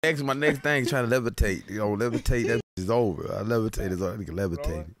My next thing trying to levitate. You know, levitate that is over. I levitate is all I can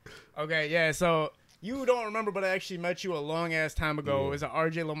levitate. Okay, yeah. So you don't remember, but I actually met you a long ass time ago. It was at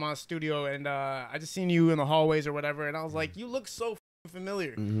RJ Lamont studio, and I just seen you in the hallways or whatever, and I was like, you look so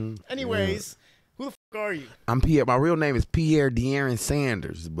familiar. Anyways. Who the fuck are you? I'm Pierre. My real name is Pierre De'Aaron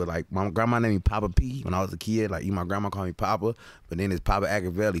Sanders, but like my grandma named me Poppa P when I was a kid. Like my grandma called me Poppa, but then it's Poppa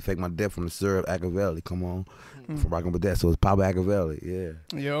ActaVeli. Fake my death from the syrup ActaVeli. Come on, from rocking with that. So it's Poppa ActaVeli.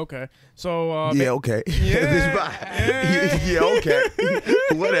 Yeah. Yeah. Okay. So. Yeah. Okay. Yeah. Yeah. Okay.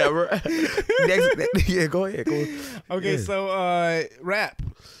 Whatever. Next. Yeah. Go ahead. Okay. Yeah. So rap.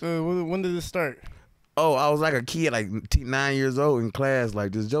 When did this start? Oh, I was like a kid, like 9 years old in class,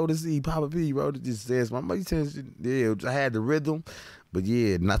 like this Jodeci, Poppa P, bro. It just says, my mother says, yeah, I had the rhythm, but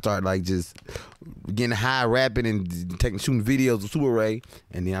yeah, and I started like just getting high, rapping and shooting videos of Super Ray,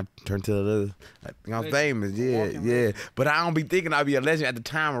 and then I turned to the, I'm famous, yeah. But I don't be thinking I'll be a legend at the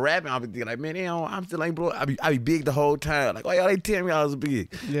time of rapping. I'll be thinking like, man, I'm still ain't bro. I be big the whole time. Like, why y'all ain't tell me I was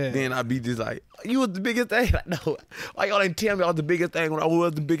big? Yeah. Then I be just like, you was the biggest thing. Like, no, why y'all ain't tell me I was the biggest thing when I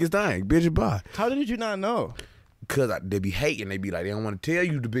was the biggest thing? Bitch, bye. How did you not know? Because they be hating. They be like, they don't want to tell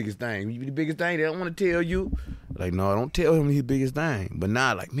you the biggest thing. You be the biggest thing, they don't want to tell you. Like, no, don't tell him he's the biggest thing. But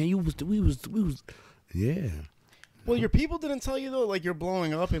now, like, man, we was, yeah. Well, your people didn't tell you, though, like, you're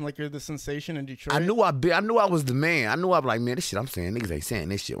blowing up and, like, you're the sensation in Detroit? I knew I was the man. I knew I was like, man, this shit I'm saying, niggas ain't saying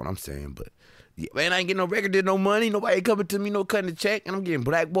this shit what I'm saying, but yeah, man, I ain't getting no record, did no money, nobody coming to me, no cutting the check, and I'm getting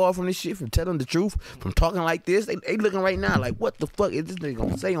blackballed from this shit, from telling the truth, from talking like this. They looking right now like, what the fuck is this nigga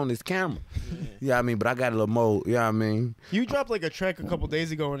gonna say on this camera? Yeah, I mean, but I got a little more, yeah, I mean. You dropped like a track a couple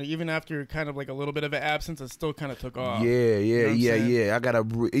days ago, and even after kind of like a little bit of an absence, it still kind of took off. Yeah. I got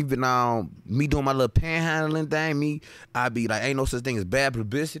even me doing my little panhandling thing, I be like, ain't no such thing as bad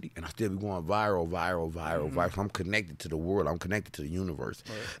publicity, and I still be going viral. So I'm connected to the world, I'm connected to the universe.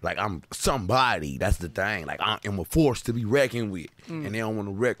 Right. Like, I'm somebody, that's the thing. Like, I am a force to be reckoned with, and they don't want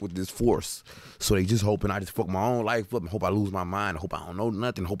to wreck with this force. So they just hoping I just fuck my own life up and hope I lose my mind, hope I don't know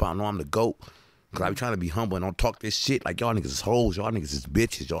nothing, hope I don't know I'm the GOAT. Cause I be trying to be humble and don't talk this shit. Like, y'all niggas is hoes, y'all niggas is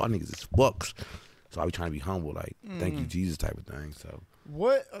bitches, y'all niggas is fucks. So I be trying to be humble, like, thank you, Jesus type of thing. So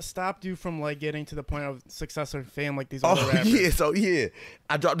what stopped you from like getting to the point of success or fame like these other rappers?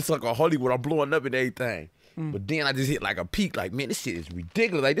 I dropped this like a Hollywood, I'm blowing up and everything. But then I just hit like a peak, like, man, this shit is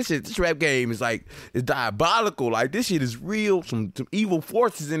ridiculous. Like, this rap game is like, it's diabolical. Like, this shit is real, some evil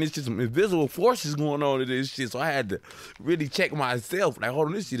forces and it's just some invisible forces going on in this shit. So I had to really check myself. Like, hold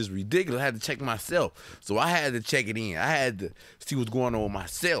on, this shit is ridiculous. I had to check myself. So I had to check it in. I had to see what's going on with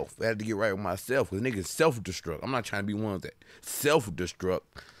myself. I had to get right with myself. Because niggas self-destruct. I'm not trying to be one of that self-destruct.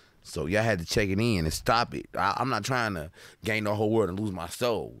 So y'all had to check it in and stop it. I'm not trying to gain the whole world and lose my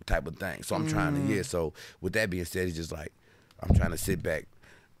soul type of thing. So I'm trying to, so with that being said, it's just like, I'm trying to sit back.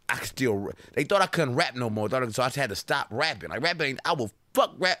 They thought I couldn't rap no more. So I just had to stop rapping. Like, rapping, I would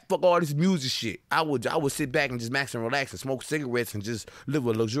fuck all this music shit. I would sit back and just max and relax and smoke cigarettes and just live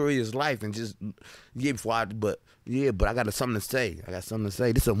a luxurious life and just, but I got something to say.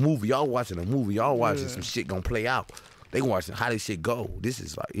 This is a movie. Y'all watching a movie. Y'all watching some shit gonna play out. They watching how this shit go. This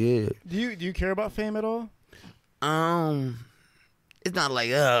is like, yeah. Do you care about fame at all? It's not like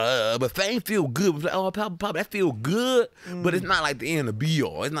but fame feel good. It's like, oh, Poppa, that feel good, but it's not like the end of be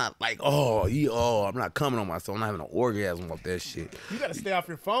all. It's not like, I'm not coming on myself. I'm not having an orgasm off that shit. You gotta stay off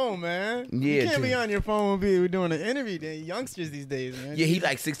your phone, man. Yeah, you can't be on your phone when we're doing an interview. Youngsters these days, man. Yeah, he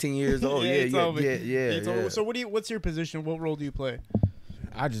like 16 years old. yeah. So what's your position? What role do you play?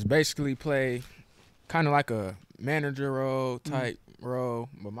 I just basically play kind of like a manager role type role,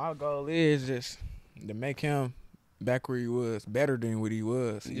 but my goal is just to make him back where he was, better than what he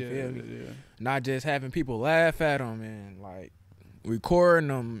was. You feel me? Yeah. Not just having people laugh at him and like recording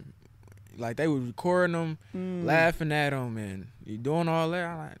them, like they was recording them, laughing at him, and you doing all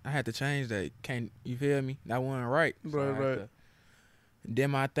that. I had to change that. You feel me? That wasn't right. So right. Did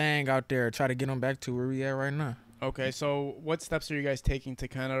my thing out there, try to get him back to where we at right now. Okay, so what steps are you guys taking to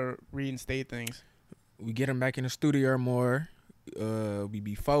kind of reinstate things? We get them back in the studio more. We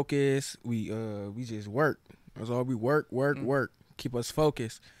be focused. We just work. That's all we work. Keep us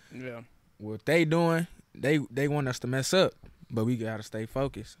focused. Yeah. What they doing, they want us to mess up, but we gotta stay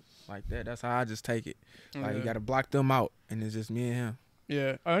focused like that. That's how I just take it. Like, you gotta block them out, and it's just me and him.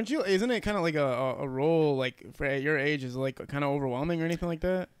 Yeah. Isn't it kind of like a role, like, for at your age, is like kind of overwhelming or anything like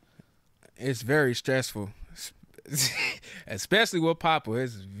that? It's very stressful. Especially with Poppa.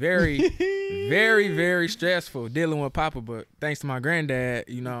 It's very, very, very stressful dealing with Poppa, but thanks to my granddad,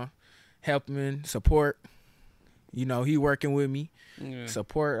 helping, support, he working with me,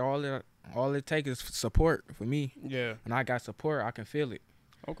 support, all it takes is support for me. Yeah. When I got support, I can feel it.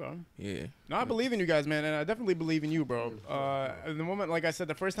 Okay. Yeah. No, I believe in you guys, man, and I definitely believe in you, bro. The moment, like I said,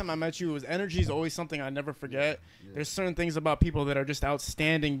 the first time I met you, energy is always something I never forget. There's certain things about people that are just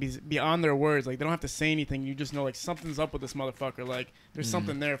outstanding beyond their words. Like, they don't have to say anything. You just know, like, something's up with this motherfucker. Like, there's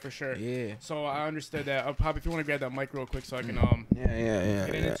something there for sure. Yeah. So I understood that. Pop, if you want to grab that mic real quick so I can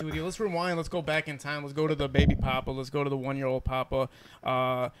get into with you. Let's rewind. Let's go back in time. Let's go to the baby Poppa. Let's go to the 1-year-old Poppa.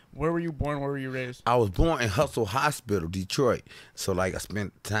 Where were you born? Where were you raised? I was born in Hustle Hospital, Detroit. So, like, I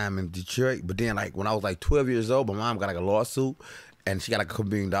spent time in Detroit. But then, like, when I was, like, 12 years old, my mom got, like, a lawsuit. And she got, like, $2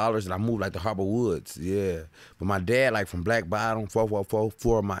 million. And I moved, like, to Harbor Woods. Yeah. But my dad, like, from Black Bottom,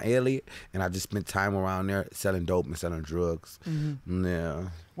 444, my Elliott. And I just spent time around there selling dope and selling drugs. Yeah.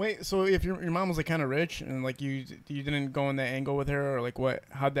 Wait, so if your mom was, like, kind of rich and, like, you didn't go in that angle with her? Or, like,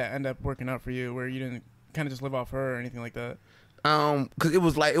 how'd that end up working out for you where you didn't kind of just live off her or anything like that? Cause it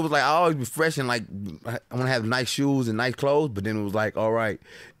was like I always be fresh and like I want to have nice shoes and nice clothes, but then it was like, all right,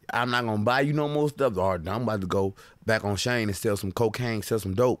 I'm not gonna buy you no more stuff. All right, I'm about to go back on Shane and sell some cocaine, sell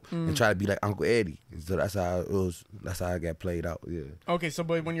some dope, and try to be like Uncle Eddie. So that's how it was. That's how I got played out. Yeah. Okay, so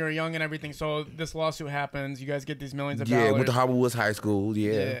but when you were young and everything, so this lawsuit happens, you guys get these millions of dollars. Yeah, went to Harbor Woods High School.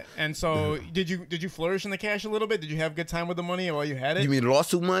 Yeah. And so did you flourish in the cash a little bit? Did you have a good time with the money while you had it? You mean the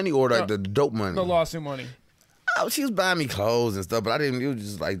lawsuit money or like the dope money? The lawsuit money. She was buying me clothes and stuff, but I didn't. It was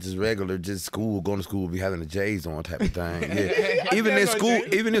just like regular, just school, going to school, be having the J's on type of thing. Yeah. even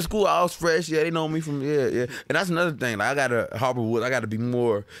in school, I was fresh. Yeah, they know me from And that's another thing. Like I got a Harbor Woods. I got to be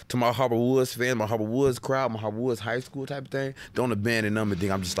more to my Harbor Woods fans, my Harbor Woods crowd, my Harbor Woods high school type of thing. Don't abandon them and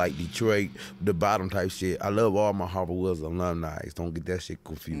think I'm just like Detroit, the bottom type shit. I love all my Harbor Woods alumni. Don't get that shit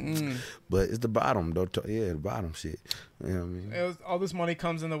confused. But it's the bottom, though. Yeah, the bottom shit. You know what I mean? All this money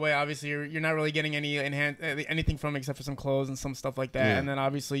comes in the way. Obviously, you're not really getting anything from it except for some clothes and some stuff like that. Yeah. And then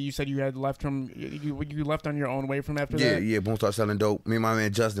obviously, you said you had left from you left on your own way from after that. Yeah. Boom, start selling dope. Me and my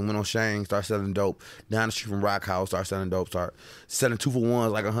man Justin went on Shane, start selling dope down the street from Rock House. Start selling dope. Start selling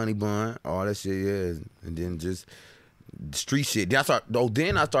 2-for-1s like a honey bun. All that shit. Yeah, and then just street shit. Then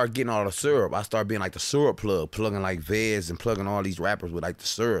I started getting all the syrup. I started being like the syrup plugging like Vez and plugging all these rappers with like the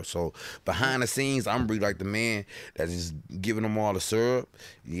syrup. So behind the scenes, I'm really like the man that's just giving them all the syrup.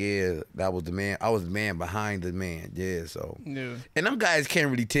 Yeah, that was the man. I was the man behind the man. Yeah, so. Yeah. And them guys can't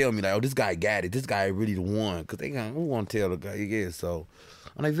really tell me like, oh, this guy got it. This guy really the one. Cause who want to tell the guy? Yeah, so.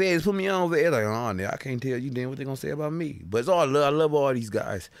 I'm like, Vez, put me on Vez. Like, oh, I can't tell you then what they gonna say about me. But it's all love. I love all these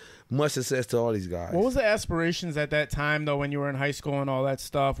guys. Much success to all these guys. What was the aspirations at that time, though, when you were in high school and all that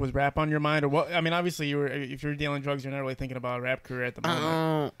stuff? Was rap on your mind? Or what? I mean, obviously, if you're dealing drugs, you're not really thinking about a rap career at the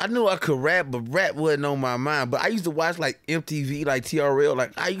moment. I knew I could rap, but rap wasn't on my mind. But I used to watch, like, MTV, like, TRL.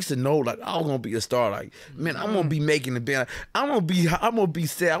 Like, I used to know, like, I was going to be a star. Like, man, I'm going to be making the band. I'm going to be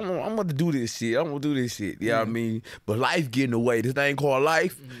set. I'm going to do this shit. I'm going to do this shit. You know what I mean? But life getting away. This thing called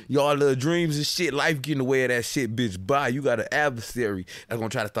life. Y'all little dreams and shit. Life getting away of that shit, bitch. Bye. You got an adversary that's going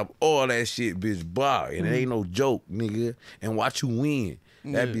to try to stop all that shit, bitch, bye. And it ain't no joke, nigga. And watch you win.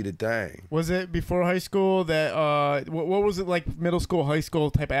 That'd be the thing. Was it before high school that, what was it like middle school, high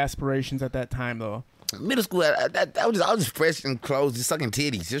school type of aspirations at that time, though? Middle school, I was just fresh and clothes, just sucking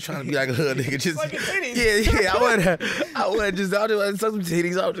titties, just trying to be like a hood nigga. Just sucking titties? Yeah. I was just out there suck some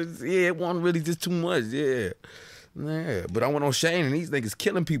titties. I was just, it wasn't really just too much, yeah. Yeah, but I went on Shane and these niggas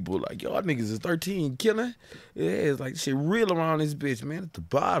killing people. Like, y'all niggas is 13 killing. Yeah, it's like shit real around this bitch, man, at the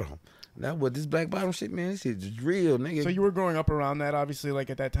bottom. That what this Black Bottom shit, man. This shit is real, nigga. So you were growing up around that, obviously, like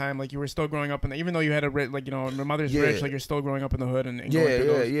at that time, like you were still growing up in the, even though you had a like, you know, your mother's rich, like you're still growing up in the hood and going through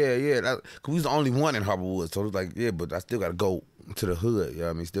those. Yeah. Cause we was the only one in Harbor Woods, so it was like, yeah, but I still gotta go to the hood. You know what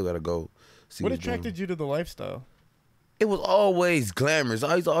I mean? Still gotta go. See what attracted you to the lifestyle? It was always glamorous.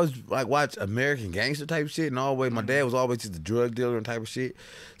 I used to always like watch American Gangster type shit, and always my dad was always just a drug dealer and type of shit.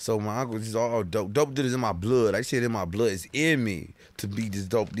 So my uncle was just all dope. Dope dealers in my blood. That shit in my blood. It's in me to be this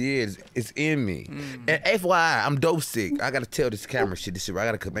dope. Yeah, it's in me. And FYI, I'm dope sick. I gotta tell this camera shit. This shit.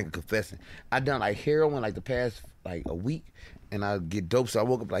 I gotta make a confession. I done like heroin like the past like a week, and I get dope. So I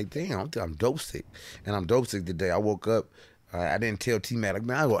woke up like, damn, I'm dope sick, and I'm dope sick today. I woke up. I didn't tell T-Mac, like,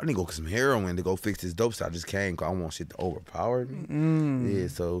 man, I need to go get some heroin to go fix this dope, so I just came because I want shit to overpower me. Yeah,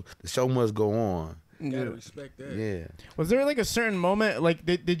 so the show must go on. You gotta respect that. Yeah. Was there like a certain moment, like,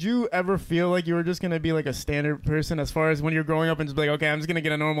 did you ever feel like you were just gonna be like a standard person as far as when you're growing up and just be like, okay, I'm just gonna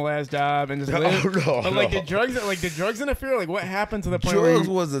get a normal ass job and just live? But like, did drugs interfere? Like, what happened to the point drugs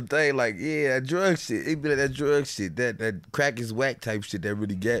was the thing, like, yeah, that drug shit. It be like that drug shit, that crack is whack type shit that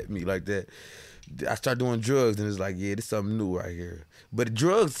really got me like that. I started doing drugs and it's like, yeah, this is something new right here. But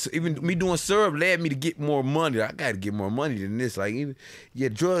drugs, even me doing syrup led me to get more money. I got to get more money than this. Like,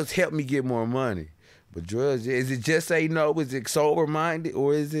 drugs helped me get more money. But drugs, is it just say no? Is it sober minded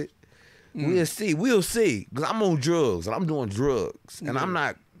or is it? We'll see. We'll see. Cause I'm on drugs and I'm doing drugs, and I'm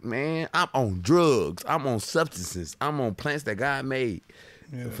not. Man, I'm on drugs. I'm on substances. I'm on plants that God made.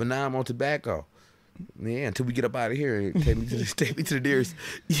 Yeah. For now, I'm on tobacco. Yeah, until we get up out of here and take me to the nearest.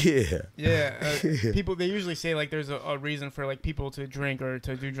 Yeah. Yeah. People, they usually say like there's a reason for like people to drink or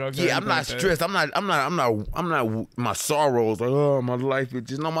to do drugs. Yeah, I'm not stressed. I'm not. My sorrows like, oh, my life is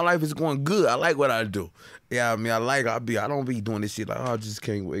just no. My life is going good. I like what I do. Yeah, I mean, I don't be doing this shit like, oh, I just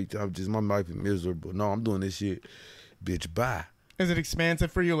can't wait. My life is miserable. No, I'm doing this shit. Bitch, bye. Is it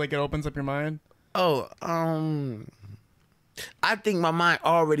expansive for you? Like it opens up your mind? Oh, I think my mind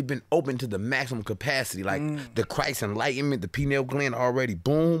already been open to the maximum capacity. Like the Christ enlightenment, the pineal gland already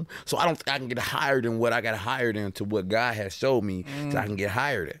boom. So I don't think I can get higher than what I got higher than to what God has showed me so I can get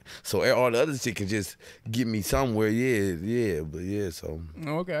higher than. So all the other shit can just get me somewhere. So.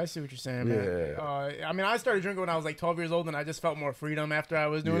 Okay, I see what you're saying, man. Yeah. I mean, I started drinking when I was like 12 years old and I just felt more freedom after I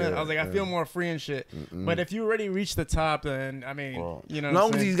was doing it. I was like, I feel more free and shit. But if you already reached the top, then, I mean, you know as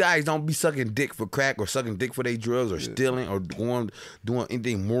long as these guys don't be sucking dick for crack or sucking dick for their drugs or stealing or doing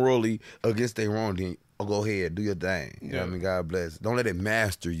anything morally against their wrong, then go ahead, do your thing. You know what I mean? God bless. Don't let it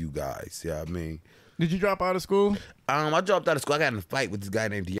master you guys. You know what I mean? Did you drop out of school? I dropped out of school. I got in a fight with this guy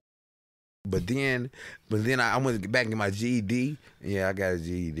named But then I went back and get my GED. Yeah, I got a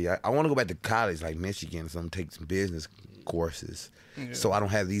GED. I want to go back to college, like Michigan, or something, take some business courses. Yeah. So I don't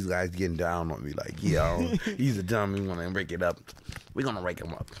have these guys getting down on me like, he's a dummy. We want to break it up. We're going to rake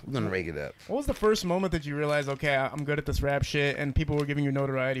him up. We're going to rake it up. What was the first moment that you realized, okay, I'm good at this rap shit, and people were giving you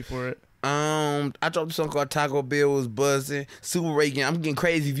notoriety for it? I dropped a song called Taco Bill was buzzing. Super Ray, I'm getting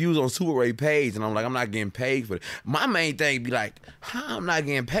crazy views on Super Ray page, and I'm like, I'm not getting paid for it. My main thing be like, how I'm not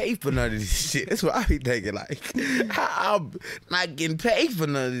getting paid for none of this shit. That's what I be thinking, like, how I'm not getting paid for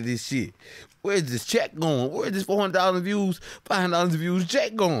none of this shit. Where's this check going? Where's this 400,000 views, 500,000 views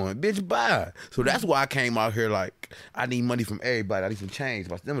check going? Bitch, bye. So that's why I came out here like, I need money from everybody. I need some change.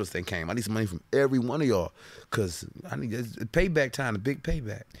 My stimulus thing came. I need some money from every one of y'all because I need payback time, a big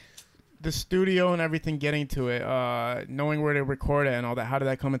payback. The studio and everything, getting to it, knowing where to record it and all that, how did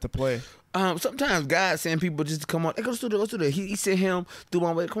that come into play? Sometimes God send people just to come on. Hey, go to the studio, go to the studio. He sent him through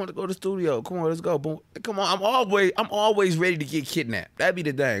my way. Come on, go to the studio. Come on, let's go. Boom. Come on, I'm always ready to get kidnapped. That'd be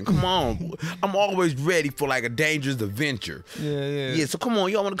the thing. Come on, I'm always ready for like a dangerous adventure. Yeah. So come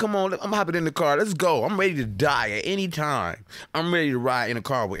on, y'all want to come on? I'm hopping in the car. Let's go. I'm ready to die at any time. I'm ready to ride in a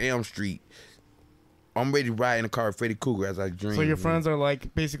car with Elm Street. I'm ready to ride in a car with Freddy Krueger as I dream. So your friends are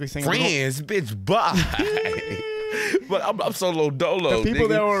like basically saying, friends, bitch, bye. But I'm solo dolo. The people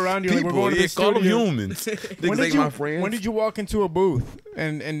that were around you, like, we're going to the studio. Call them humans. When did you walk into a booth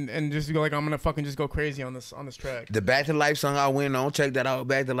and just go like, I'm gonna fucking just go crazy on this track? The Back to Life song I went on, check that out.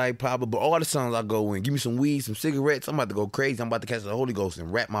 Back to Life, Poppa. But all the songs I go in, give me some weed, some cigarettes. I'm about to go crazy. I'm about to catch the Holy Ghost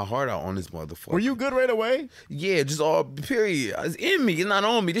and rap my heart out on this motherfucker. Were you good right away? Yeah, just all period. It's in me. It's not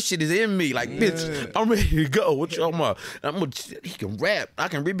on me. This shit is in me. Like, bitch, I'm ready to go. What you talking about? He can rap. I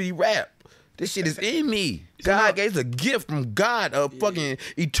can really rap. This shit is in me. God gave us a gift from God, a fucking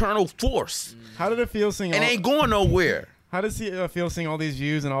eternal force. How did it feel seeing? And ain't going nowhere. How does it feel seeing all these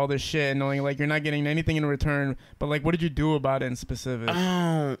views and all this shit, and knowing like you're not getting anything in return? But like, what did you do about it in specific?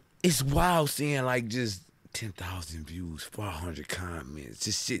 It's wild seeing like just 10,000 views, 400 comments,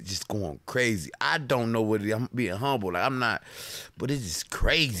 just shit just going crazy. I don't know what it is. I'm being humble. Like I'm not, but it's just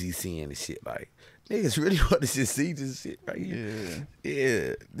crazy seeing this shit. Like. Niggas really want to just see this shit right here.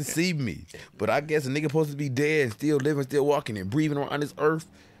 Yeah, to see me. But I guess a nigga supposed to be dead and still living, still walking and breathing around this earth.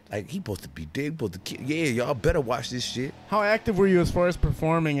 Like, he supposed to be dead, supposed to kill. Yeah, y'all better watch this shit. How active were you as far as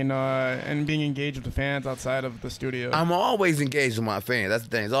performing and being engaged with the fans outside of the studio? I'm always engaged with my fans. That's the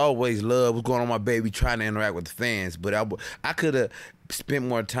thing. It's always love. What's going on, my baby? Trying to interact with the fans. But I could have spent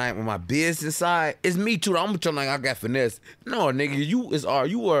more time on my business side. It's me too. I'm trying like I got finesse. No, nigga,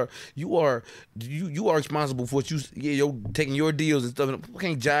 you are responsible for what you're taking your deals and stuff. I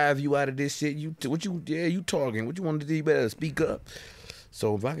can't jive you out of this shit. You talking. What you want to do? You better speak up.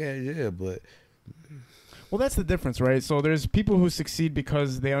 So if I got but. Well, that's the difference, right? So there's people who succeed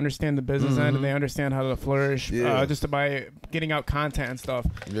because they understand the business end and they understand how to flourish just by getting out content and stuff.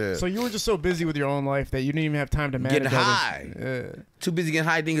 Yeah. So you were just so busy with your own life that you didn't even have time to manage. Getting high. Too busy getting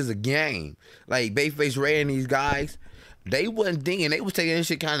high. I think it's a game. Like Babyface Ray and these guys, they wasn't thinking. They was taking this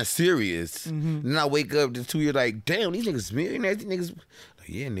shit kind of serious. And I wake up to 2 years like, damn, these niggas millionaires. These niggas, like,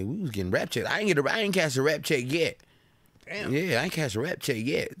 yeah, nigga, we was getting rap check. I ain't cashed a rap check yet. Damn. Yeah, I ain't cashed a rap check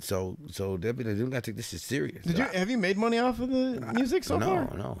yet. So they gotta take this shit serious. Have you made money off of the music so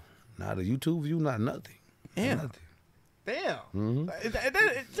far? No. Not a YouTube view, not nothing. Yeah. Nothing. Damn. Is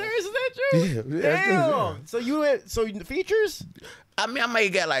that true? Yeah, Damn. So features? I mean, I may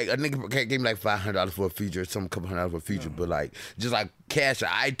get like a nigga gave me like $500 for a feature, some couple $100 for a feature, but like just like cash an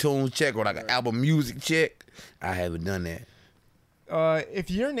iTunes check or like an album music check, I haven't done that. If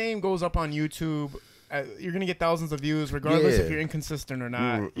your name goes up on YouTube, you're gonna get thousands of views, regardless if you're inconsistent or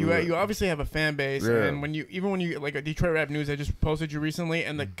not. You obviously have a fan base, and when you like a Detroit Rap News, I just posted you recently,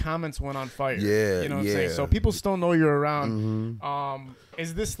 and the comments went on fire. Yeah, you know what I'm saying. So people still know you're around.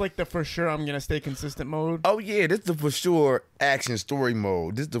 Is this like the for sure I'm gonna stay consistent mode? Oh yeah, this the for sure action story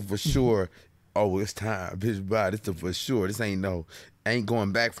mode. This the for sure. Oh, it's time, bitch. Bye. This the for sure. This ain't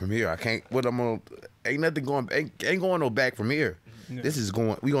going back from here. I can't. What I'm gonna ain't nothing going. Ain't going no back from here. Yeah. This is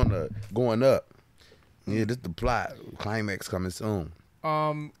going. We going up. Yeah, this the plot. Climax coming soon.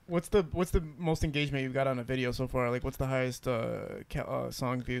 What's the most engagement you've got on a video so far? Like, what's the highest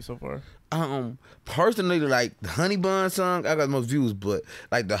song view so far? Personally, like the Honey Bun song, I got the most views, but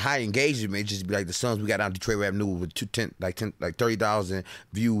like the high engagement may just be like the songs we got on Detroit Rap News with 30,000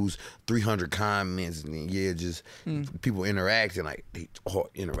 views, 300 comments, and then just people interacting, like they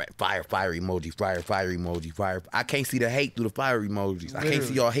interact, fire emoji, fire emoji, fire. I can't see the hate through the fire emojis. Literally. I can't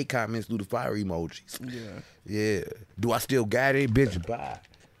see y'all hate comments through the fire emojis. Yeah. Do I still got it, bitch? Bye.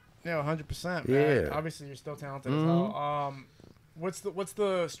 Yeah, 100%. Man. Obviously, you're still talented as hell. What's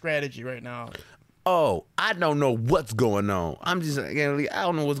the strategy right now? Oh, I don't know what's going on. I'm just, I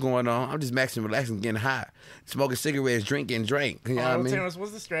don't know what's going on. I'm just maxing, relaxing, getting high, smoking cigarettes, drinking drink. You know what I mean?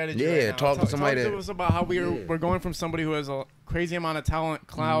 What's the strategy? Yeah, right talk to somebody. Talk to us about how we're going from somebody who has a crazy amount of talent,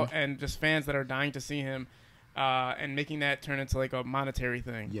 clout, and just fans that are dying to see him, and making that turn into like a monetary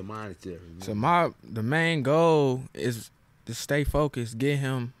thing. Yeah, monetary. So the main goal is to stay focused, get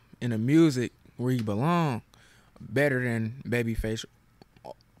him in the music where he belong, better than Babyface,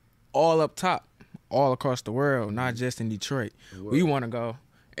 all up top, all across the world, not just in Detroit. We want to go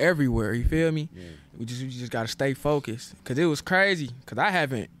everywhere. You feel me? Yeah. We just gotta stay focused. Cause it was crazy. Cause I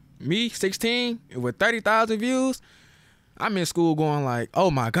haven't 16 with 30,000 views. I'm in school going like,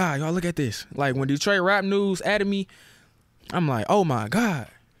 oh my God, y'all look at this. Like when Detroit Rap News added me, I'm like, oh my God.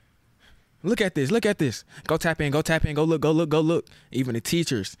 Look at this. Go tap in, go look. Even the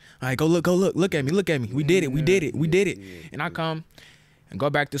teachers, all right, go look, look at me. We did it. And I come and go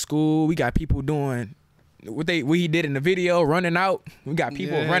back to school. We got people doing what he did in the video, running out. We got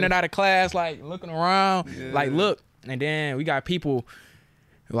people running out of class, like looking around, like look. And then we got people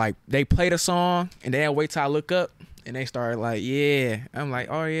like they play the song and they'll wait till I look up and they start like, yeah. I'm like,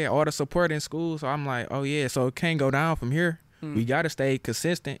 oh yeah, all the support in school. So I'm like, oh yeah, so it can't go down from here. We gotta stay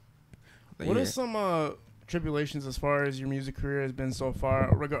consistent. What are some tribulations as far as your music career has been so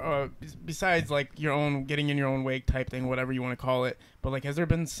far? Besides like getting in your own wake type thing, whatever you want to call it. But like, has there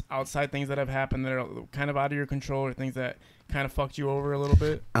been outside things that have happened that are kind of out of your control, or things that kind of fucked you over a little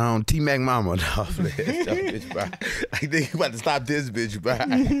bit? T-Mac Mama, no, bitch, bro. I think you about to stop this bitch, bro.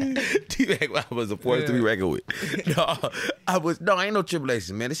 T-Mac Mama was a force to be reckoned with. No, ain't no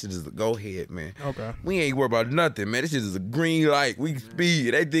tribulation, man. This shit is a go ahead, man. Okay. We ain't worried about nothing, man. This shit is a green light. We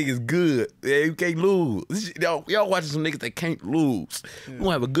speed. That thing is good. Yeah, you can't lose. Y'all watching some niggas that can't lose. We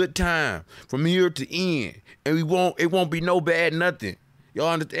gonna have a good time from here to end, and it won't be no bad nothing. Y'all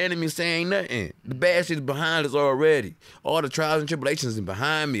understand me saying nothing. The bad shit is behind us already. All the trials and tribulations is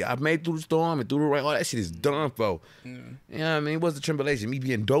behind me. I've made through the storm and through the rain. All that shit is done for. You know what I mean? What's the tribulation? Me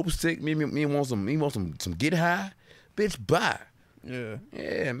being dope sick? Me want some get high? Bitch, bye. Yeah.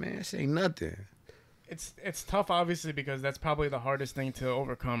 Yeah, man. Shit ain't nothing. It's tough, obviously, because that's probably the hardest thing to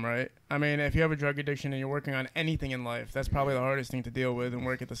overcome, right? I mean, if you have a drug addiction and you're working on anything in life, that's probably the hardest thing to deal with and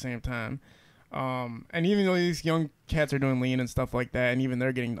work at the same time. And even though these young cats are doing lean and stuff like that, and even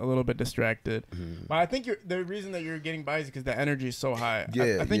they're getting a little bit distracted, but I think the reason that you're getting by is because the energy is so high.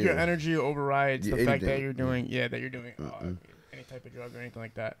 I think your energy overrides the fact that you're doing any type of drug or anything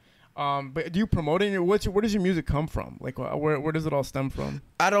like that. But do you promote it? Where does your music come from? Like, where does it all stem from?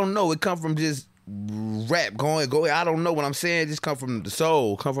 I don't know. It come from just rap going. I don't know what I'm saying. It just come from the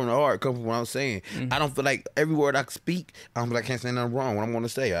soul, come from the heart, come from what I'm saying. I don't feel like every word I speak, I don't feel like I can't say nothing wrong. What I'm going to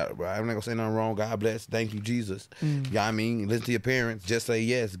say, I'm not going to say nothing wrong. God bless. Thank you, Jesus. You know what I mean? Listen to your parents. Just say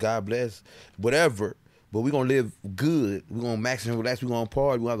yes. God bless. Whatever. But we're going to live good. We're going to max and relax. We're going to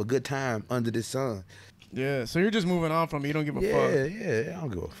party. We're going to have a good time under the sun. Yeah, so you're just moving on from it. You don't give a fuck. Yeah, I don't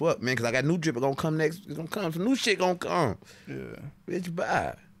give a fuck, man, because I got new drip going to come next. It's going to come. Some new shit going to come. Yeah. Bitch,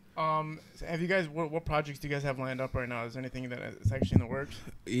 bye. Have you guys, what projects do you guys have lined up right now? Is there anything that is actually in the works?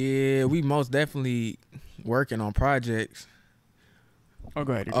 Yeah, we most definitely working on projects. Oh,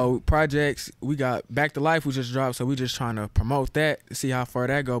 go ahead. Projects. We got Back to Life, we just dropped, so we just trying to promote that, see how far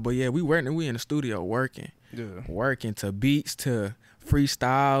that go. But yeah, we in the studio working. working to beats, to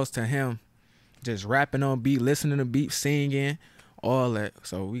freestyles, to him just rapping on beat, listening to beat, singing, all that.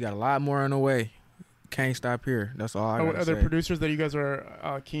 So we got a lot more on the way. Can't stop here. That's all I gotta Other say. producers that you guys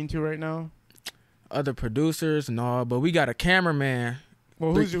are keen to right now? Other producers, no, but we got a cameraman.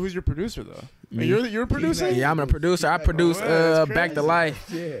 Well, who's your producer though? Me. You're a producer? Yeah, I'm a producer. I produced Back to Life.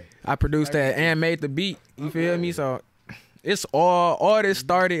 Yeah. I produced that and made the beat. You feel me? So it's all this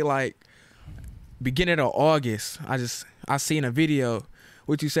started like beginning of August. I seen a video.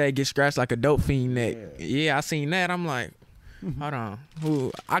 What you say? Get scratched like a dope fiend neck. Yeah, I seen that. I'm like, hold on.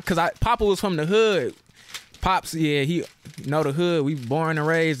 Cause Poppa was from the hood. Pops, yeah, he know the hood. We born and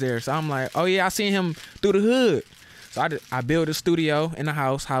raised there. So I'm like, oh yeah, I seen him through the hood. So I built a studio in the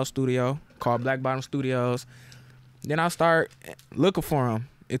house studio called Black Bottom Studios. Then I start looking for him.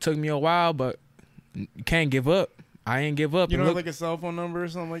 It took me a while, but you can't give up. I ain't give up. You don't have like a cell phone number or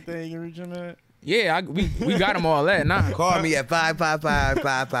something like that you can reach him at? Yeah, we got them all that now. Call me at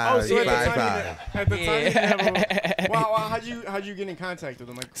 555-5555. Oh, so at the time you didn't have wow, how'd you get in contact with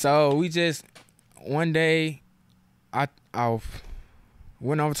him? Like, so we just one day, I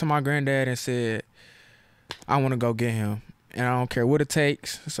went over to my granddad and said, I want to go get him, and I don't care what it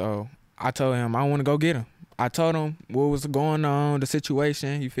takes. So I told him I want to go get him. I told him what was going on, the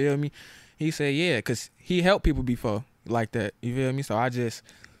situation. You feel me? He said, yeah, because he helped people before like that. You feel me? So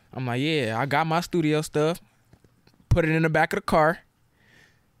I'm like, yeah, I got my studio stuff. Put it in the back of the car.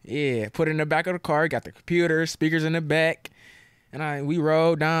 Yeah, put it in the back of the car. Got the computer, speakers in the back. And we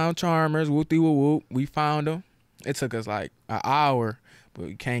rode down Charmers, whoop-de-whoop-whoop. We found him. It took us like an hour, but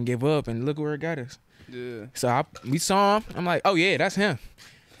we can't give up. And look where it got us. yeah. So we saw him. I'm like, oh, yeah, that's him.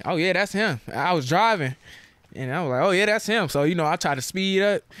 Oh, yeah, that's him. I was driving. And I was like, oh, yeah, that's him. So, I tried to speed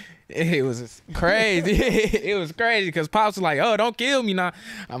up. It was crazy. It was crazy because Pops was like, oh, don't kill me now.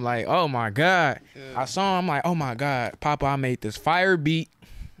 I'm like, oh, my God. Yeah. I saw him. I'm like, oh, my God. Poppa, I made this fire beat.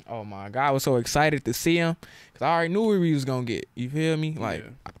 Oh, my God. I was so excited to see him because I already knew where we was going to get. You feel me? Like,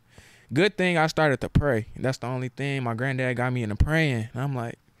 good thing I started to pray. That's the only thing. My granddad got me into praying. And I'm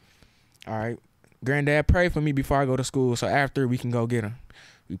like, all right, granddad, pray for me before I go to school so after we can go get him.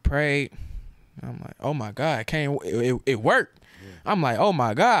 We prayed. I'm like, oh, my God. It worked. I'm like, oh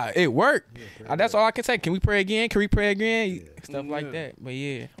my God, it worked. That's all I can say. Can we pray again? Can we pray again? Yeah. Stuff like that. But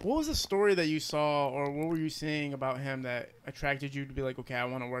yeah. What was the story that you saw, or what were you seeing about him that attracted you to be like, okay, I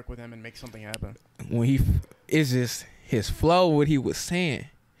want to work with him and make something happen? It's just his flow, what he was saying.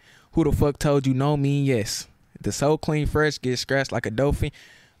 Who the fuck told you no mean yes? The so clean fresh get scratched like a dolphin.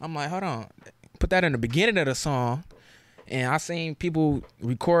 I'm like, hold on. Put that in the beginning of the song. And I seen people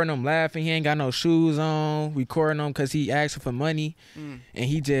recording him laughing. He ain't got no shoes on. Recording him because he asked for money. And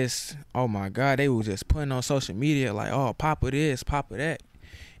he just, oh my God, they was just putting on social media like, oh, Poppa this, Poppa that.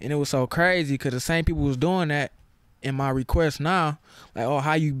 And it was so crazy because the same people was doing that in my request now. Like, oh,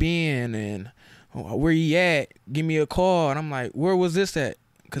 how you been? And oh, where you at? Give me a call. And I'm like, where was this at?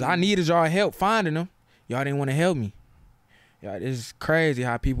 Because I needed y'all help finding him. Y'all didn't want to help me. Yeah, it's crazy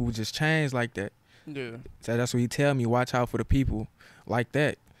how people would just change like that. Yeah. So that's what he tell me, watch out for the people like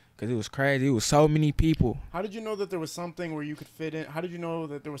that. Because it was crazy. It was so many people. How did you know that there was something where you could fit in? How did you know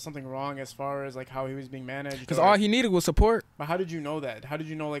that there was something wrong as far as like how he was being managed? Because all he needed was support. But how did you know that? How did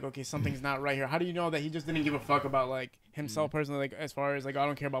you know like, okay, something's not right here? How do you know that he just didn't give a fuck about like himself personally, like as far as like, I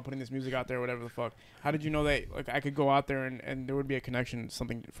don't care about putting this music out there or whatever the fuck? How did you know that like I could go out there and there would be a connection,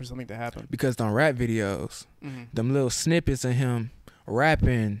 something to happen? Because them rap videos, them little snippets of him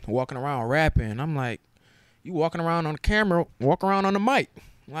rapping, walking around rapping, I'm like, you walking around on the camera, walk around on the mic.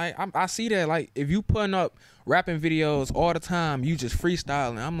 Like, I see that. Like, if you putting up rapping videos all the time, you just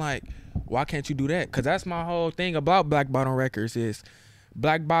freestyling. I'm like, why can't you do that? Because that's my whole thing about Black Bottom Records is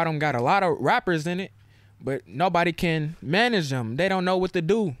Black Bottom got a lot of rappers in it, but nobody can manage them. They don't know what to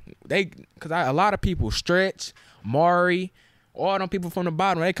do. Because a lot of people, Stretch, Mari, all them people from the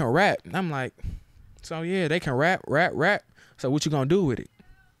bottom, they can rap. And I'm like, so yeah, they can rap. So what you gonna do with it?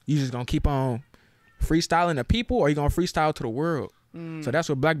 You just gonna keep on freestyling to people, or you gonna freestyle to the world? So that's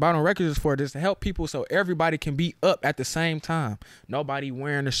what Black Bottom Records is for, just to help people so everybody can be up at the same time. Nobody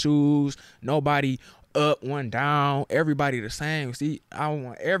wearing the shoes, nobody up, one down, everybody the same. See, I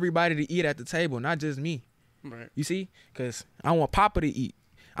want everybody to eat at the table, not just me. Right. You see? Because I want Poppa to eat.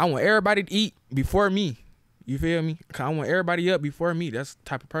 I want everybody to eat before me. You feel me? 'Cause I want everybody up before me. That's the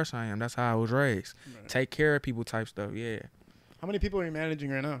type of person I am. That's how I was raised. Right. Take care of people type stuff, yeah. How many people are you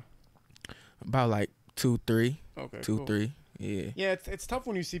managing right now? About like 2, 3. Okay, Two, cool. 3. Yeah, it's tough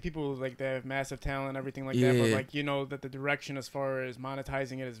when you see people like that have massive talent and everything like that, but like you know that the direction as far as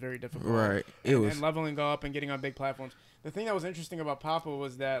monetizing it is very difficult. Right. And leveling up and getting on big platforms. The thing that was interesting about Poppa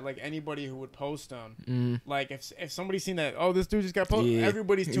was that like anybody who would post them, like if somebody's seen that, oh, this dude just got posted,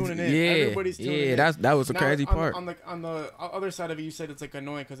 everybody's tuning in. Everybody's tuning in. That was the now, crazy part. On the other side of it, you said it's like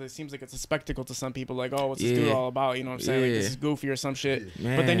annoying because it seems like it's a spectacle to some people. Like, oh, what's this dude all about? You know what I'm saying? Like, this is goofy or some shit.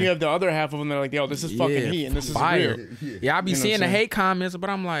 Man. But then you have the other half of them that are like, yo, this is fucking heat and this fire. is real. Yeah, I be seeing the hate comments,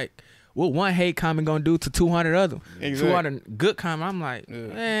 but I'm like, what one hate comment gonna do to 200 other? Exactly. 200 good comment. I'm like,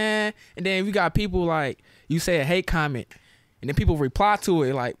 man. And then we got people like, you say a hate comment, and then people reply to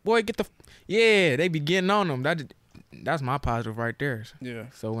it like, boy, get the, they be getting on them. That's my positive right there. Yeah.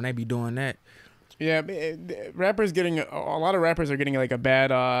 So when they be doing that. Yeah, rappers getting, a lot of rappers are getting like a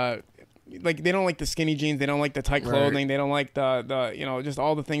bad, like they don't like the skinny jeans, they don't like the tight clothing, they don't like the you know, just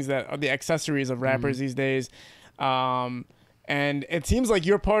all the things that are the accessories of rappers these days. And it seems like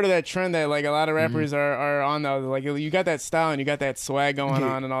you're part of that trend that like a lot of rappers are on though. Like you got that style and you got that swag going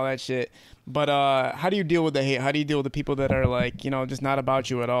on and all that shit. But how do you deal with the hate? How do you deal with the people that are like, you know, just not about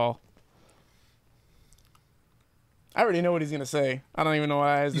you at all? I already know what he's gonna say. I don't even know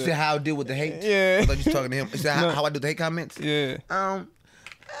why I asked You it. said how I deal with the hate? Yeah. I thought you was talking to him. You said how I do the hate comments? Yeah.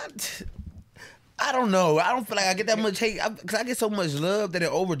 I don't know. I don't feel like I get that much hate because I get so much love that it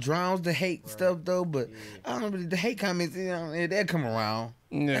overdrowns the hate stuff though. But I don't know. The hate comments, you know, they come around.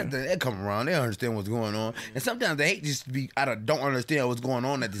 Yeah. They come around. They understand what's going on. And sometimes the hate just be don't understand what's going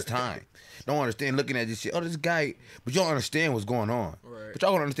on at this time. Don't understand looking at this shit. Oh, this guy. But y'all understand what's going on. Right. But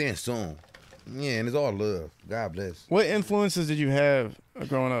y'all gonna understand soon. Yeah, and it's all love. God bless. What influences did you have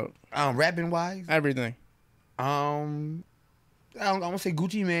growing up? Rapping wise, Everything. I'm gonna say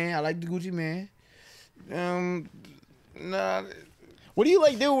Gucci Man. I like the Gucci Man. Nah. What do you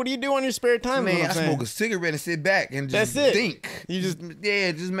like do? What do you do on your spare time? Man, I smoke a cigarette and sit back and just think. You just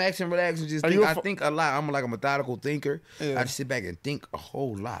just max and relax and just think. I think a lot. I'm like a methodical thinker. Yeah. I just sit back and think a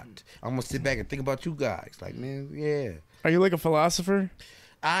whole lot. I'm gonna sit back and think about you guys. Like, man, yeah. Are you like a philosopher?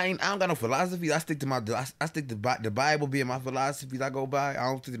 I don't got no philosophy. I stick to the Bible being my philosophies I go by. I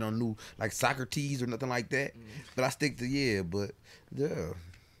don't stick to no new like Socrates or nothing like that. But I stick to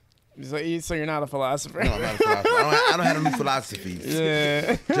So you're not a philosopher? No, I'm not a philosopher. I don't have no new philosophies.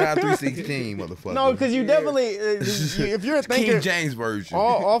 Yeah. John 3:16, motherfucker. No, because you definitely, if you're a thinker, King James version.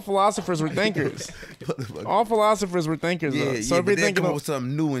 all philosophers were thinkers. All philosophers were thinkers. Yeah, though. So if but you're they thinking come up with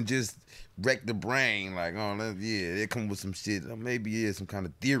something new and just wreck the brain. Like, they come with some shit. Maybe some kind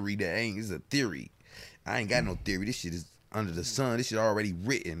of theory that ain't. It's a theory. I ain't got no theory. This shit is under the sun. This shit already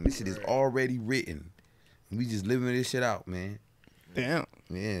written. This shit is already written. We just living this shit out, man. Damn.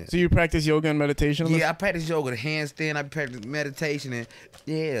 Yeah. So you practice yoga and meditation? Yeah, I practice yoga, the handstand. I practice meditation and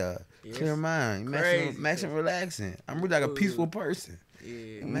clear mind, maximum relaxing. I'm really like a peaceful person.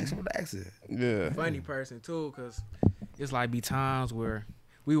 Yeah, maximum relaxing. Yeah. Funny person too, cause it's like be times where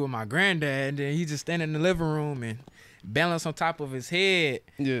we with my granddad and then he just standing in the living room and balance on top of his head.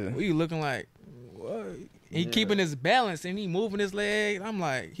 Yeah. We looking like, what? He keeping his balance and he moving his legs. I'm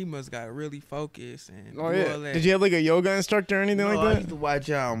like, he must got really focused and all that. Did you have like a yoga instructor or anything like that? I used to watch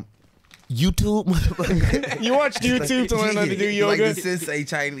YouTube. You watched YouTube to learn how to do yoga? Like the sensei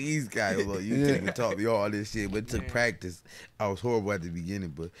Chinese guy. Well, you couldn't taught me all this shit, but it took practice. I was horrible at the beginning,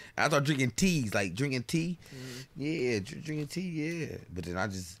 but I started drinking teas, like drinking tea. Yeah, drinking tea, yeah. But then I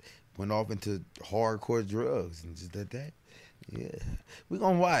just went off into hardcore drugs and just did that. Yeah, we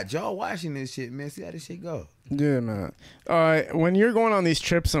gonna watch. Y'all watching this shit, man. See how this shit go. Yeah, man. When you're going on these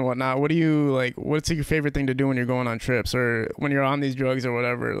trips and whatnot, what do you like? What's your favorite thing to do when you're going on trips or when you're on these drugs or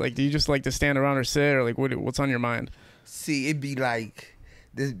whatever? Like, do you just like to stand around or sit or like what's on your mind? See, it'd be like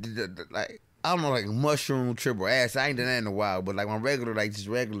this, like I don't know, like a mushroom trip or ass. I ain't done that in a while, but like on regular, like just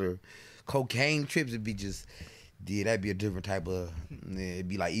regular cocaine trips, it'd be just that'd be a different type of. It'd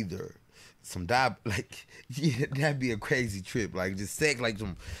be like either. That'd be a crazy trip. Like just sex, like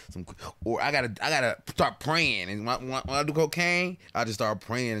some, or I gotta start praying. And when I do cocaine, I just start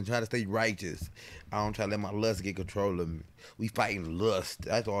praying and try to stay righteous. I don't try to let my lust get control of me. We fighting lust.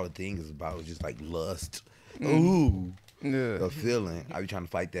 That's all the thing is about. It's just like lust. Ooh, a feeling. I be trying to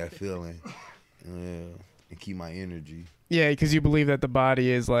fight that feeling. And keep my energy. Yeah, because you believe that the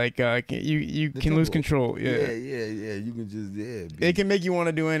body is like you can lose control. Yeah. You can just it can make you want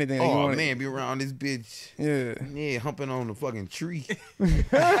to do anything. Oh man, be around this bitch. Yeah, humping on the fucking tree.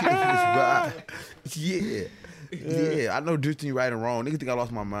 Yeah. I know this thing right and wrong. Niggas think I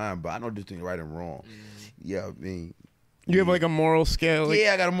lost my mind, but I know this thing right and wrong. Yeah, I mean. You have like a moral scale. Like,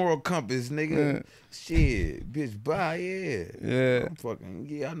 yeah, I got a moral compass, nigga. Shit, bitch, bye, Yeah. I'm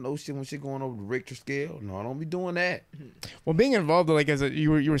fucking, I know shit when shit going over the Richter scale. No, I don't be doing that. Well, being involved, like, you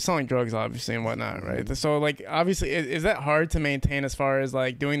were selling drugs, obviously, and whatnot, right? So, like, obviously, is that hard to maintain as far as,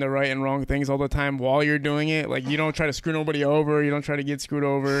 like, doing the right and wrong things all the time while you're doing it? Like, you don't try to screw nobody over. You don't try to get screwed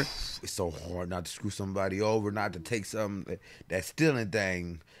over. It's so hard not to screw somebody over, not to take something, that stealing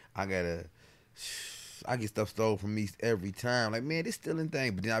thing. I get stuff stolen from me every time. Like, man, this stealing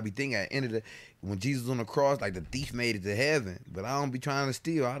thing. But then I be thinking at the end of the, when Jesus on the cross, like the thief made it to heaven. But I don't be trying to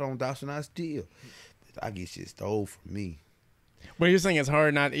steal. Thou shalt not steal. I get shit stole from me. But you're saying it's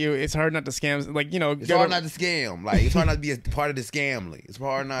hard not to scam. Like, you know, it's hard not to scam. Like, it's hard not to be a part of the scamly. It's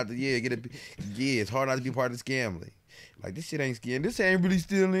hard not to it's hard not to be part of the scamly. Like, this shit ain't scaring. This ain't really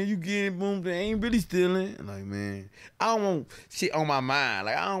stealing. You get it, boom, they ain't really stealing. Like, man, I don't want shit on my mind.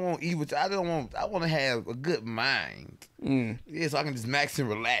 Like, I don't want evil. I want to have a good mind. Yeah, so I can just max and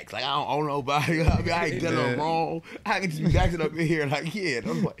relax. Like, I don't owe nobody. I mean, I ain't done nothing wrong. I can just be maxing up in here. Like, yeah,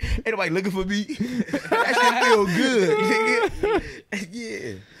 ain't nobody looking for me. That shit feel good,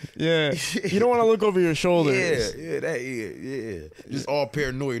 nigga. Yeah. You don't want to look over your shoulders. Yeah. Just all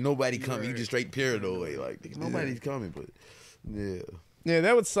paranoid. Nobody coming. You just straight paranoid. Like, nobody's coming, but yeah. Yeah,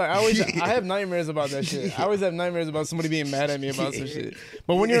 that would suck. I have nightmares about that shit. I always have nightmares about somebody being mad at me about some shit.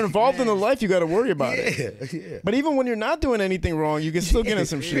 But when you're involved in the life, you got to worry about it. Yeah. But even when you're not doing anything wrong, you can still get in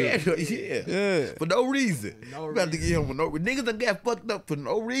some shit. Yeah. For no reason. About to get him for no reason. Niggas done got fucked up for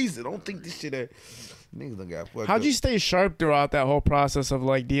no reason. Don't think this shit. Niggas done got fucked up. How'd you stay sharp throughout that whole process of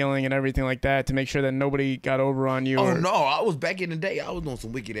like dealing and everything like that to make sure that nobody got over on you? Oh, no. I was back in the day. I was doing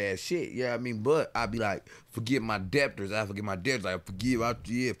some wicked ass shit. Yeah, I mean, but I'd be like, forgive my debtors. I forgive my debtors. Like, forgive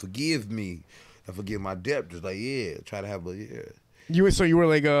me. I forgive my debtors. Like, try to have a, You were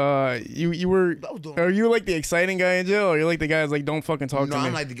like you were are you like the exciting guy in jail, or you're like the guy that's like don't fucking talk to me? No,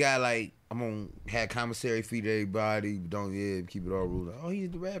 I'm like the guy like I'm gonna have commissary feed everybody. Don't keep it all ruled. Oh, he's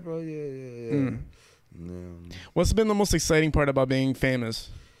the rapper. Yeah. What's been the most exciting part about being famous?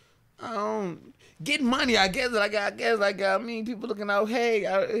 Getting money, I guess. I mean, people looking out.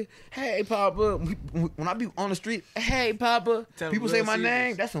 Hey, Poppa. When I be on the street, hey, Poppa. People say my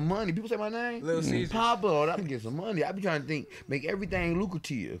name. That's some money. People say my name. Little Caesar. Poppa. Or I can get some money. I be trying to think, make everything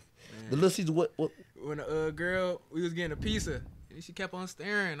lucrative. Man. The Little Caesar. What? When a girl, we was getting a pizza, and she kept on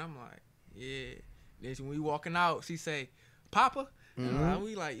staring. I'm like, yeah. Then when we walking out, she say, Poppa.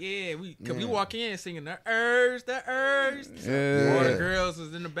 We like, we walk in singing the urge. Yeah. All the girls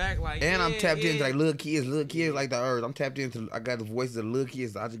was in the back like, and I'm tapped into like little kids like the urge. I'm tapped into. I got the voices of little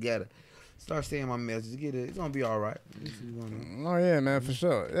kids. So I just gotta start saying my message. Get it. It's gonna be all right. Oh yeah, man, for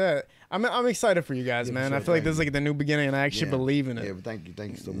sure. Yeah, I'm excited for you guys, man. Sure, I feel like this is like the new beginning, and I actually believe in it. Yeah, but thank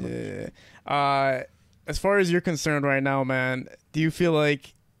you so much. Yeah. As far as you're concerned right now, man, do you feel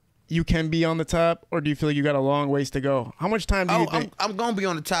like you can be on the top, or do you feel like you got a long ways to go? How much time do you think? I'm gonna be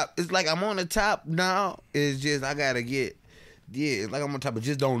on the top. It's like I'm on the top now. It's just I gotta get. Yeah, it's like I'm on top, but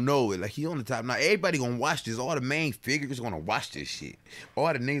just don't know it. Like he on the top now. Everybody gonna watch this. All the main figures gonna watch this shit.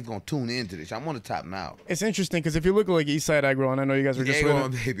 All the niggas gonna tune into this. I'm on the top now. It's interesting because if you look like East Side Aggro, and I know you guys were just with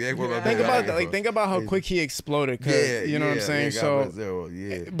him. Think about how quick he exploded. You know what I'm saying.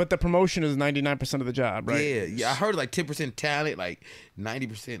 But the promotion is 99% of the job, right? Yeah. I heard like 10% talent, like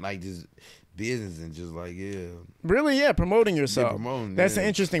 90% like just business and just like Really, promoting yourself. That's the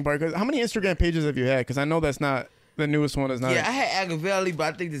interesting part. Cause how many Instagram pages have you had? Because I know that's not. The newest one is not. Yeah, I had ActaVeli,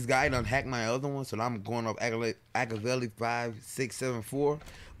 but I think this guy done hacked my other one, so now I'm going off ActaVeli 5674.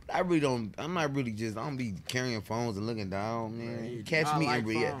 But I really don't. I'm not really just. I don't be carrying phones and looking down, man. Catch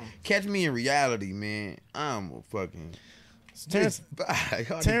me in reality, man. I'm a fucking. Terrence,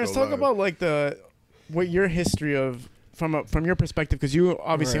 talk about like what your history of from your perspective, because you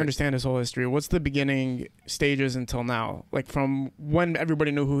obviously understand his whole history. What's the beginning stages until now, like from when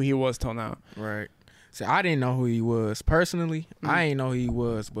everybody knew who he was till now? Right. See, I didn't know who he was. Personally, I didn't know who he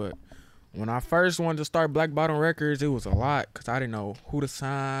was. But when I first wanted to start Black Bottom Records, it was a lot because I didn't know who to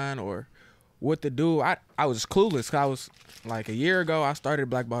sign or what to do. I was clueless. I was like a year ago, I started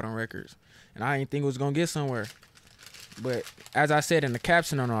Black Bottom Records, and I didn't think it was going to get somewhere. But as I said in the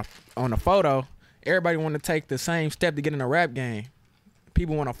caption on the photo, everybody want to take the same step to get in the rap game.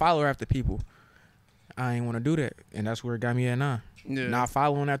 People want to follow after people. I ain't want to do that, and that's where it got me at now. Yeah. Not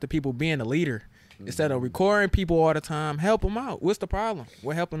following after people, being a leader. Instead of recording people all the time, help them out. What's the problem?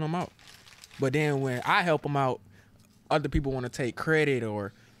 We're helping them out. But then when I help them out, other people want to take credit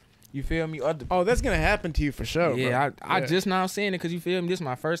or, you feel me? That's going to happen to you for sure, yeah, bro. I just now seeing it because you feel me? This is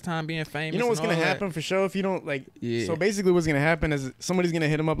my first time being famous. You know what's going to happen for sure if you don't, like, so basically what's going to happen is somebody's going to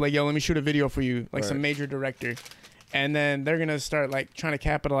hit him up like, yo, let me shoot a video for you, like some major director. and then they're gonna start like trying to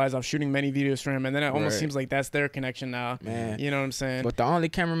capitalize off shooting many videos for him, and then it almost seems like that's their connection now. Man, you know what I'm saying? But the only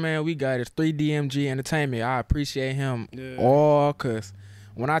cameraman we got is 3DMG Entertainment. I appreciate him all, cause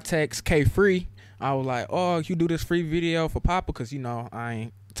when I text K Free, I was like, "Oh, you do this free video for Poppa?" Cause you know I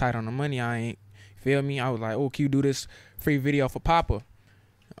ain't tight on the money. I ain't, feel me. I was like, "Oh, can you do this free video for Poppa?"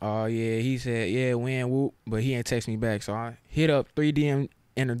 Oh yeah, he said, "Yeah, win, whoop," but he ain't text me back. So I hit up 3D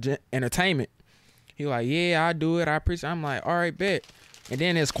Entertainment. He like, "Yeah, I do it. I appreciate." I'm like, "All right, bet." And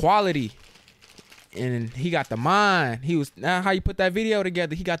then it's quality, and he got the mind. He was, now how you put that video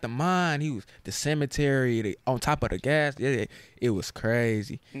together. He got the mind. He was the cemetery on top of the gas. Yeah, it was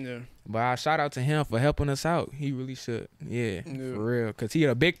crazy. Yeah. But I shout out to him for helping us out. He really should. Yeah. For real. Cause he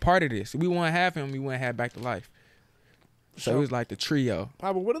a big part of this. We wouldn't have him. We wouldn't have Back to Life. So it was like the trio.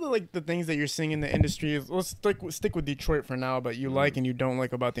 But what are the things that you're seeing in the industry? Let's stick with Detroit for now, but you like and you don't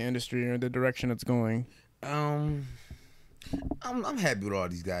like about the industry or the direction it's going. I'm happy with all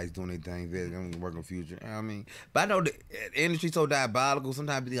these guys doing their thing. I'm working future. You know what I mean? But I know the industry's so diabolical.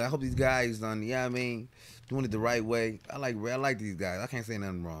 Sometimes I hope these guys done, you know what I mean, doing it the right way. I like these guys. I can't say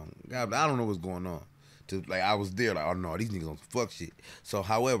nothing wrong. God, I don't know what's going on. I was there like, oh no, these niggas on fuck shit. So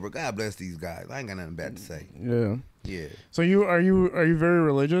however, God bless these guys. I ain't got nothing bad to say. Yeah. Yeah. So are you very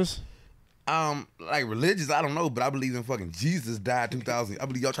religious? Like religious, I don't know, but I believe in fucking Jesus died 2,000. I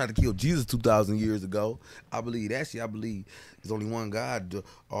believe y'all tried to kill Jesus 2,000 years ago. I believe that shit. I believe there's only one God.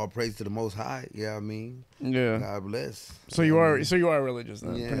 All praise to the Most High. You know what I mean? Yeah. God bless. So you are religious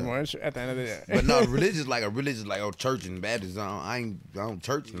then, pretty much at the end of the day. But no, religious like church and Baptist. I don't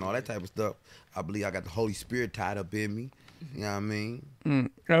church and all that type of stuff. I believe I got the Holy Spirit tied up in me. You know what I mean?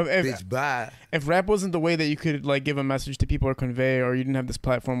 Bitch, bye. If rap wasn't the way that you could like give a message to people or convey, or you didn't have this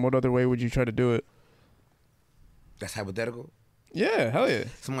platform, what other way would you try to do it? That's hypothetical? Yeah, hell yeah.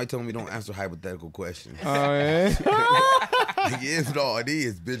 Somebody told me don't answer hypothetical questions. Oh, yeah? It's all it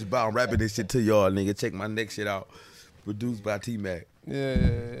is, bitch. Bye. I'm rapping this shit to y'all, nigga. Check my next shit out. Produced by T-Mac.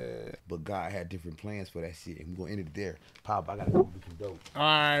 Yeah. But God had different plans for that shit, and we're gonna end it there. Pop, I gotta go get some dope. All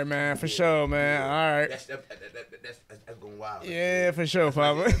right, man, for sure, man. All right. That's going wild. Yeah, for sure,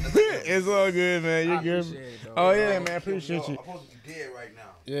 Papa. It's all good, man. You're good. Oh yeah, man. Appreciate you. I'm supposed to be dead right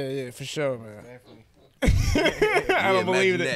now. Yeah, for sure, man. Definitely. I don't believe it.